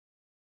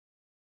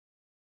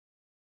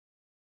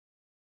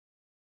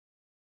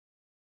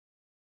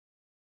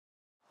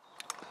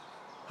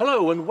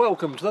Hello and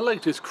welcome to the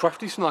latest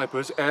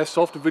CraftySniper's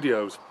airsoft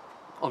videos.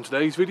 On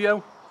today's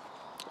video,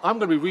 I'm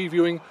going to be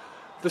reviewing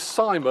the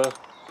CYMA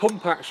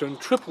pump action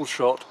triple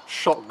shot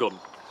shotgun.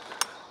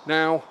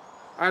 Now,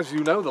 as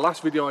you know, the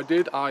last video I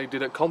did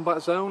at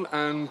Combat Zone,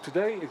 and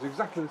today is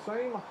exactly the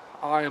same.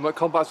 I am at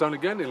Combat Zone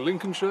again in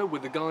Lincolnshire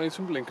with the guys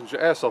from Lincolnshire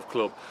Airsoft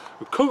Club,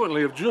 who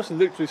currently have just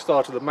literally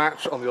started the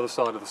match on the other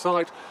side of the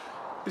site.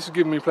 This has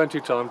given me plenty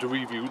of time to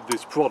review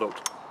this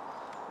product.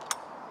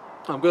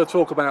 I'm going to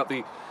talk about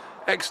the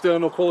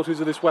external qualities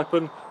of this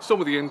weapon, some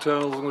of the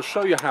internals. I'm going to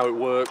show you how it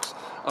works,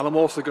 and I'm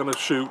also going to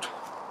shoot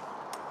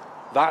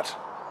that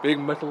big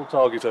metal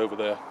target over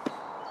there.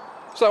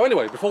 So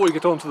anyway, before we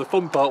get on to the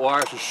fun part where I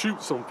actually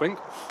shoot something,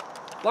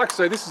 like I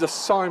say, this is a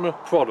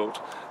CYMA product.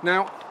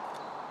 Now,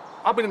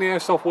 I've been in the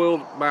airsoft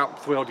world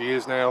about 3 odd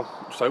years now,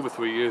 just over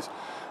 3 years,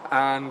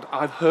 and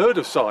I've heard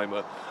of CYMA,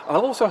 and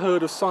I've also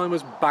heard of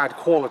CYMA's bad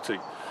quality.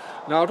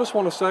 Now I just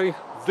want to say,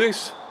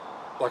 this,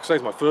 like I say,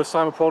 is my first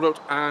CYMA product,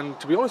 and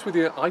to be honest with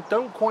you, I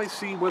don't quite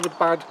see where the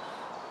bad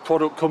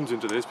product comes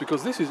into this,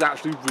 because this is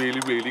actually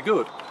really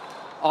good.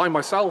 I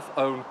myself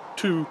own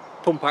 2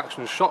 pump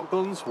action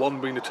shotguns, one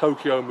being the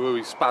Tokyo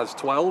Marui Spaz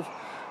 12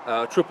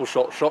 triple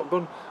shot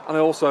shotgun, and I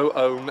also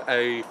own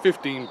a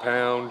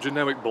 15-pound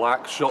generic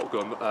black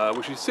shotgun,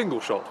 which is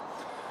single shot.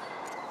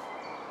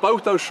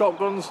 Both those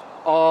shotguns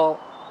are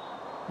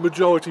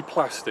majority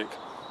plastic.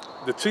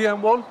 The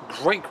TM one,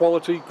 great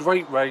quality,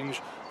 great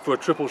range for a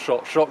triple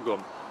shot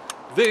shotgun.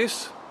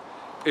 This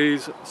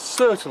is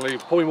certainly,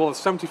 probably more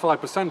than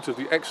 75% of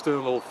the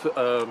external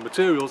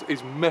materials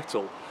is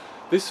metal.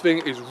 This thing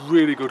is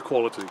really good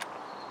quality.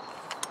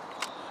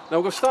 Now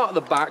we're going to start at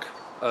the back,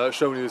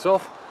 showing you this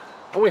off,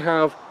 and we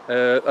have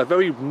a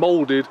very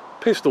moulded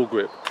pistol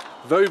grip.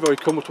 Very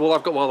comfortable.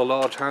 I've got rather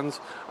large hands.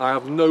 I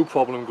have no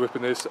problem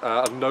gripping this.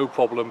 I have no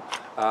problem,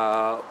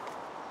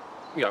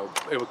 you know,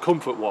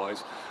 comfort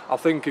wise. I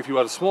think if you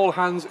had small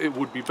hands it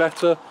would be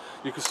better.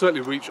 You can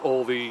certainly reach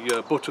all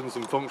the buttons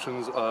and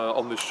functions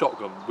on this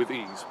shotgun with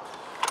ease.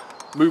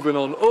 Moving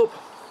on up,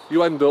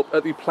 you end up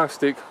at the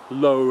plastic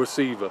lower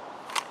receiver.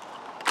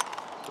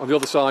 On the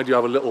other side you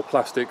have a little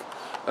plastic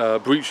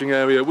breaching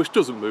area which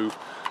doesn't move,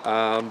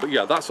 but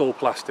yeah, that's all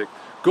plastic.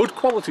 Good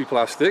quality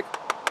plastic,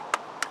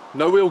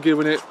 no real give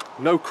in it,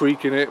 no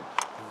creak in it,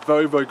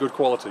 very good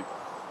quality.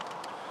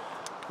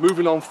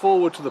 Moving on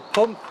forward to the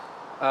pump,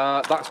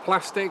 that's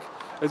plastic.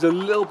 There's a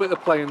little bit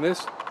of play in this,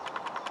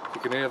 if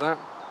you can hear that,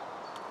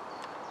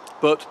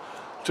 but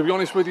to be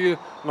honest with you,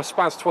 my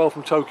Spaz 12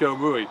 from Tokyo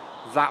Marui,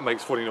 that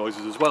makes funny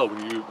noises as well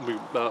when you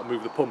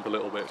move the pump a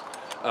little bit.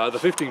 The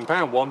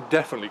 15-pound one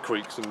definitely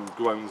creaks and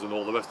groans and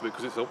all the rest of it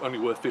because it's only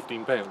worth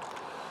 £15.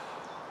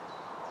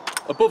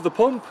 Above the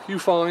pump you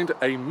find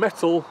a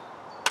metal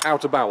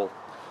outer barrel.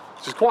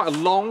 This is quite a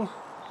long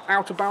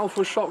outer barrel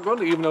for a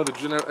shotgun, even though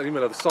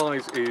the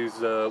size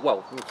is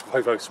well,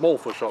 it's very small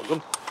for a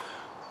shotgun.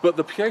 But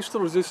the pièce de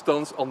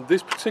résistance on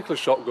this particular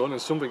shotgun,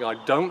 and something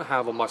I don't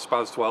have on my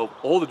Spaz 12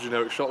 or the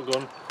generic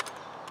shotgun,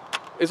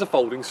 is a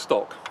folding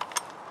stock.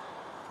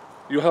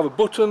 You have a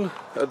button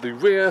at the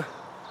rear,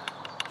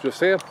 just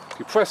here.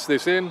 You press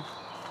this in,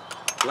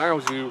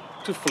 allows you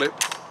to flip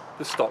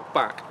the stock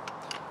back,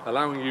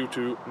 allowing you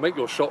to make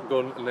your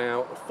shotgun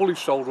now fully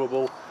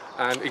shoulderable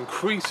and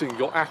increasing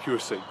your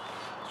accuracy.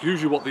 It's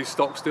usually what these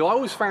stocks do. I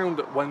always found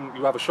that when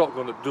you have a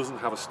shotgun that doesn't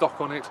have a stock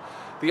on it,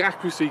 the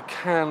accuracy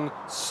can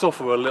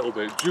suffer a little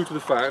bit due to the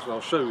fact, and I'll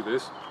show you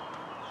this,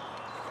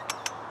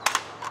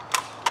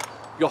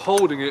 you're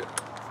holding it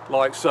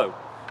like so.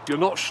 You're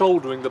not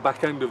shouldering the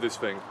back end of this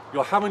thing.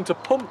 You're having to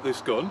pump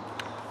this gun,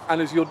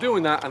 and as you're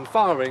doing that and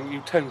firing,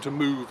 you tend to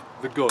move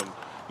the gun.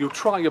 You'll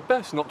try your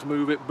best not to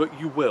move it, but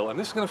you will, and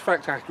this is going to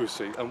affect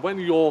accuracy. And when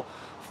your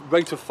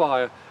rate of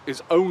fire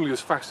is only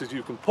as fast as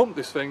you can pump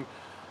this thing,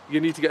 you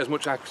need to get as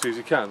much accuracy as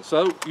you can.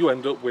 So you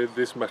end up with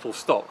this metal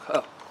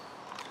stock.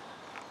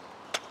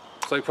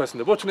 So pressing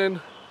the button in,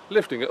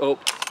 lifting it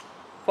up,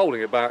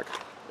 folding it back,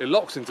 it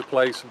locks into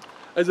place.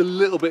 There's a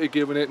little bit of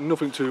give in it,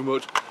 nothing too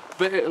much,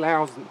 but it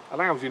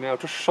allows you now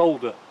to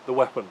shoulder the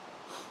weapon.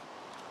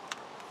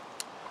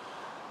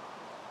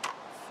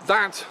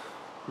 That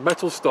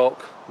metal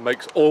stock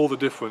makes all the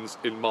difference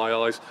in my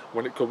eyes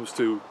when it comes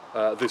to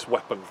this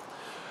weapon.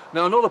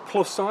 Now another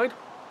plus side,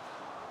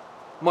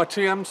 my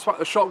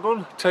TM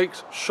shotgun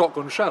takes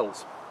shotgun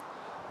shells.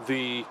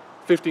 The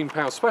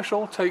 15-pound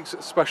special takes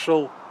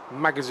special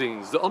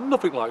magazines that are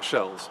nothing like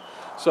shells.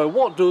 So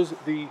what does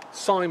the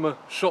CYMA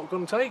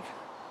shotgun take?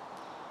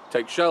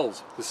 Takes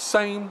shells, the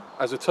same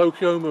as a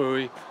Tokyo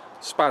Marui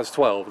Spaz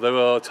 12. There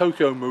are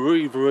Tokyo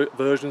Marui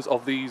versions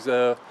of these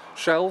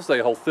shells. They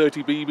hold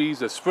 30 BBs,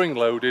 they're spring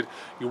loaded.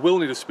 You will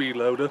need a speed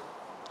loader,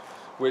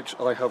 which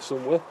I have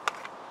somewhere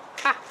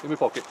in my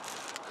pocket.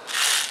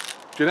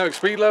 Generic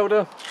speed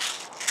loader,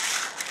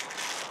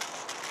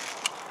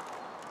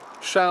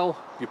 shell,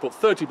 you put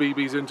 30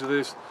 BBs into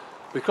this.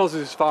 Because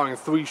this is firing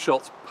 3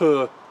 shots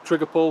per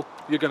trigger pull,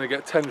 you're going to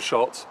get 10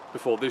 shots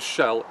before this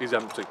shell is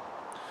empty.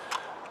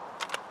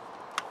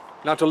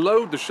 Now to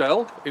load the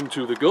shell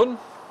into the gun,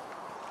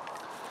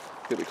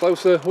 get a bit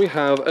closer, we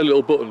have a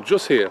little button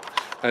just here,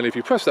 and if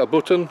you press that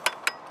button,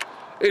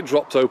 it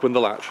drops open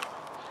the latch.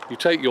 You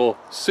take your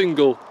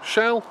single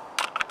shell,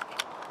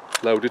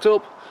 load it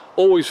up,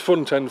 always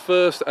front end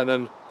first, and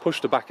then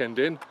push the back end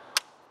in,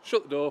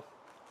 shut the door,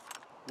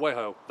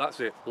 way-ho, that's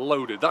it,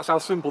 loaded. That's how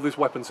simple this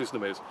weapon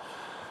system is.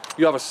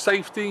 You have a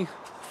safety,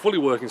 fully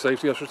working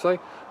safety I should say,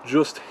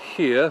 just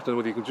here. I don't know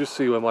whether you can just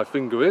see where my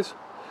finger is,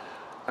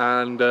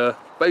 and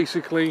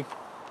basically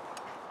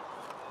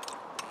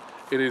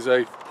it is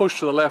a push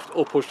to the left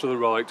or push to the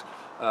right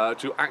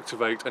to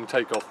activate and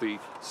take off the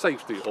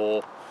safety,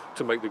 or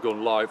to make the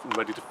gun live and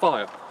ready to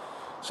fire.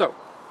 So,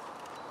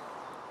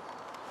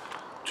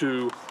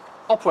 to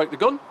operate the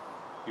gun,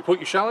 you put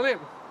your shell in it,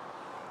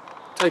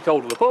 take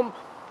hold of the pump,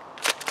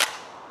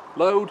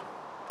 load,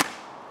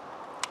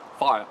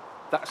 fire.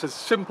 That's as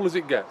simple as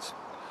it gets.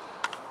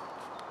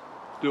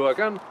 Do it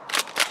again.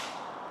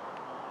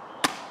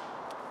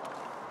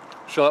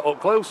 Show it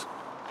up close.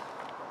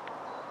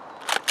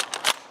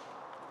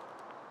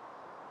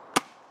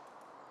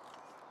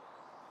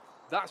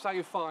 That's how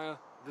you fire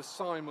the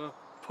CYMA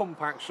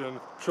pump action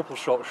triple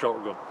shot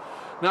shotgun.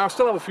 Now I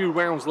still have a few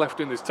rounds left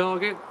in this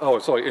target, oh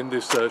sorry, in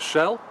this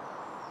shell,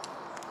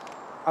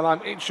 and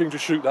I'm itching to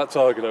shoot that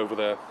target over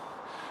there.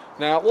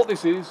 Now what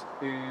this is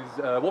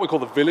what we call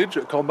the village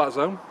at Combat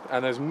Zone,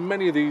 and there's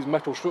many of these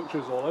metal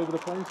structures all over the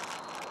place.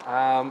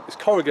 It's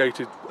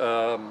corrugated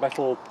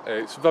metal.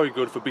 It's very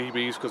good for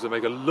BBs because they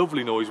make a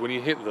lovely noise when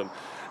you hit them.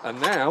 And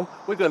now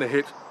we're going to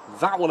hit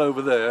that one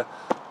over there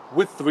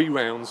with 3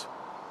 rounds,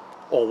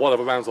 or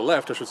whatever rounds are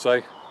left I should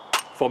say,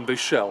 from this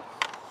shell.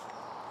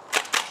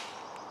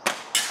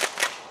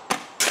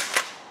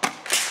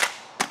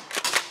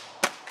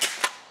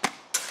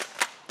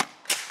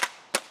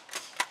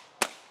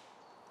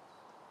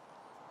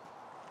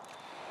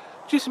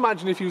 Just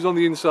imagine if you was on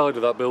the inside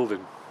of that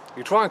building.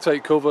 You try and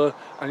take cover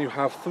and you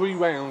have 3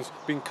 rounds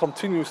being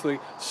continuously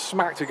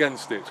smacked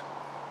against it.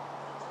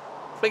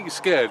 Make you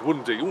scared,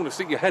 wouldn't it? You want to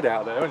stick your head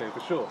out there, ain't it, for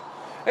sure.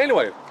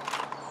 Anyway,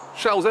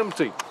 shell's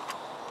empty.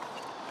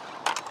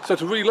 So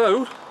to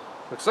reload,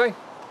 let's say,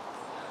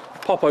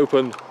 pop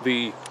open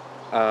the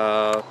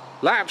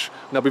latch.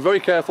 Now be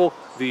very careful,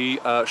 the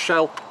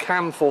shell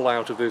can fall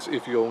out of this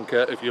if you're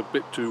a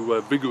bit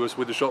too vigorous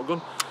with the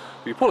shotgun.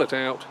 You pull it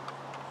out,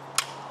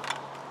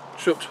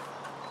 shut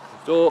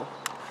the door,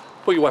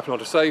 put your weapon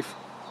onto safe,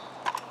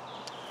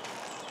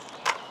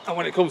 and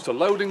when it comes to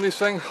loading this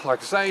thing, like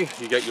I say,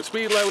 you get your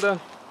speed loader,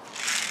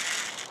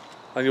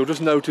 and you'll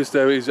just notice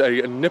there is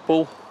a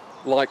nipple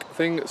like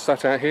thing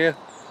sat out here.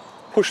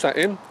 Push that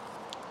in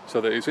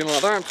so that it's in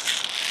like that.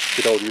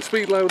 Get hold of your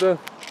speed loader,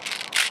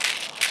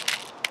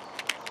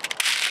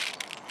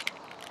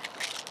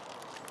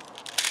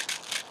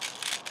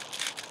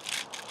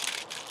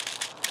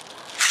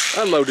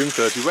 and load in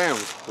 30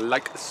 rounds,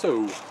 like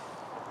so.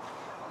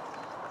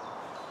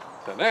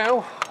 So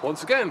now,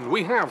 once again,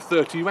 we have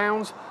 30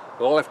 rounds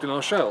left in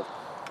our shell.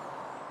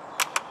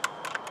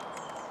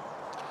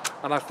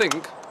 And I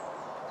think,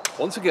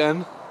 once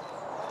again,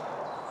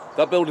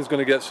 that building's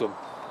going to get some.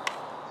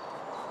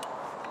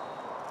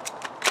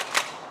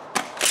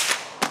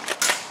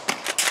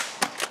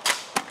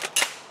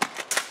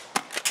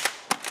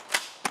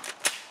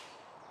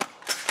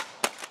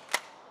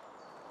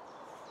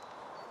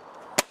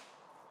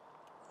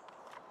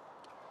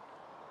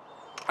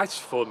 It's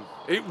fun.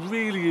 It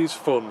really is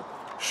fun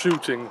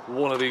shooting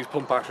one of these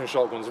pump action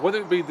shotguns.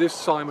 Whether it be this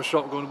CYMA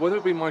shotgun, whether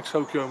it be my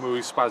Tokyo Marui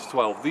Spaz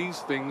 12, these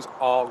things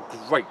are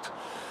great.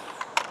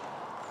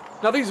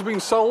 Now these have been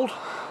sold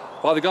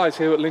by the guys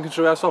here at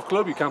Lincolnshire Airsoft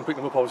Club. You can pick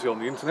them up obviously on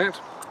the internet.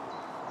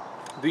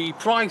 The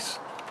price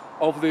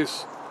of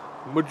this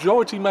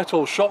majority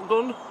metal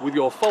shotgun with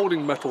your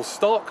folding metal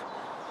stock,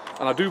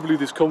 and I do believe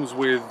this comes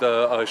with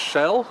a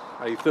shell,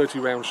 a 30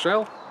 round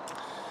shell,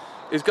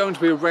 is going to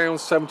be around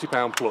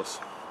 £70 plus.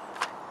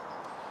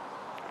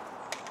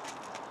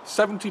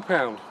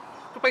 £70,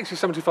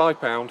 basically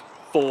 £75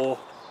 for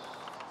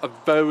a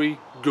very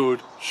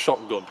good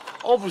shotgun.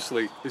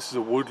 Obviously this is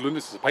a woodland,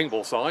 this is a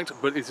paintball site,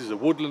 but it is a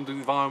woodland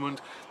environment.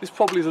 This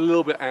probably is a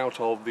little bit out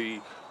of the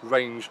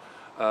range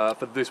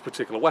for this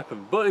particular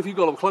weapon, but if you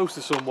got up close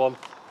to someone,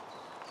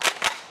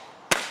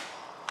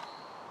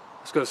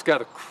 it's going to scare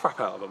the crap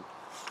out of them.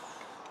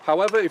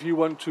 However, if you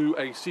went to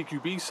a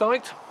CQB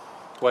site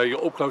where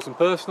you're up close and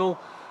personal,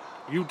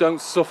 you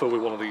don't suffer with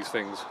one of these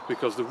things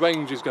because the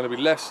range is going to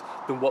be less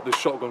than what this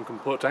shotgun can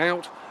put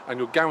out, and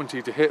you're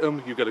guaranteed to hit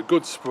them. You get a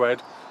good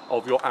spread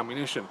of your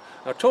ammunition.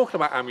 Now talking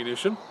about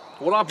ammunition,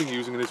 what I've been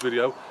using in this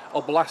video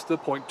are blaster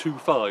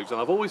 .25s, and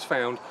I've always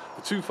found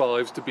the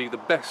 25s to be the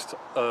best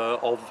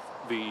of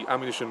the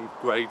ammunition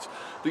grades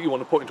that you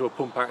want to put into a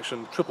pump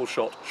action triple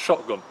shot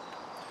shotgun.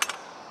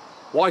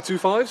 Why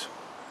 25s?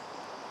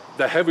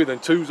 They're heavier than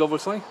 2s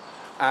obviously,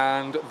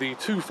 and the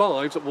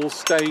 25s will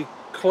stay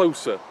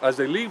closer as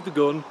they leave the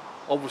gun.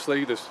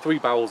 Obviously there's 3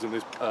 barrels in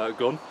this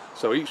gun,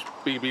 so each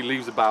BB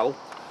leaves a barrel.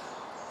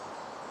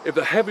 If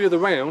the heavier the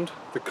round,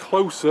 the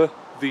closer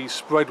the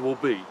spread will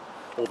be,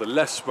 or the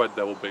less spread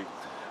there will be.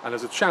 and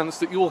there's a chance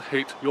that you'll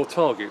hit your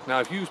target. Now,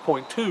 if you use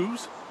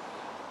 .2s,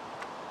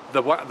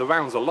 the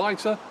rounds are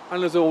lighter,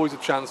 and there's always a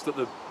chance that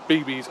the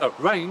BBs at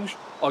range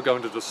are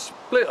going to just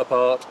split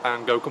apart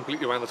and go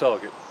completely around the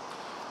target.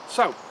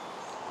 So,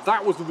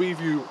 that was the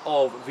review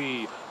of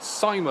the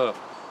CYMA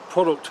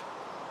product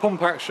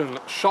pump action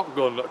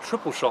shotgun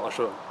triple shot,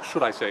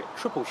 should I say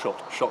triple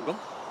shot shotgun.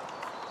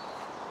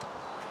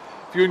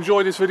 If you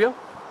enjoyed this video,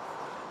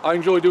 I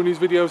enjoy doing these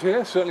videos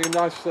here, certainly a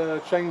nice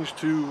change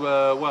to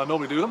where I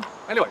normally do them.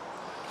 Anyway,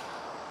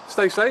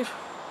 stay safe.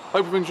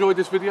 Hope you've enjoyed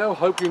this video.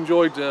 Hope you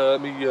enjoyed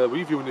me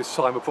reviewing this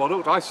CYMA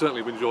product. I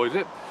certainly have enjoyed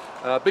it.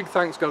 Big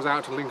thanks goes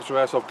out to Lincolnshire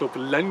Airsoft Club for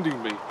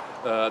lending me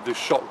this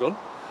shotgun.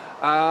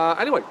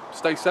 Anyway,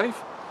 stay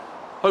safe.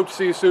 Hope to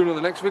see you soon in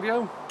the next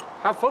video.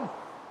 Have fun.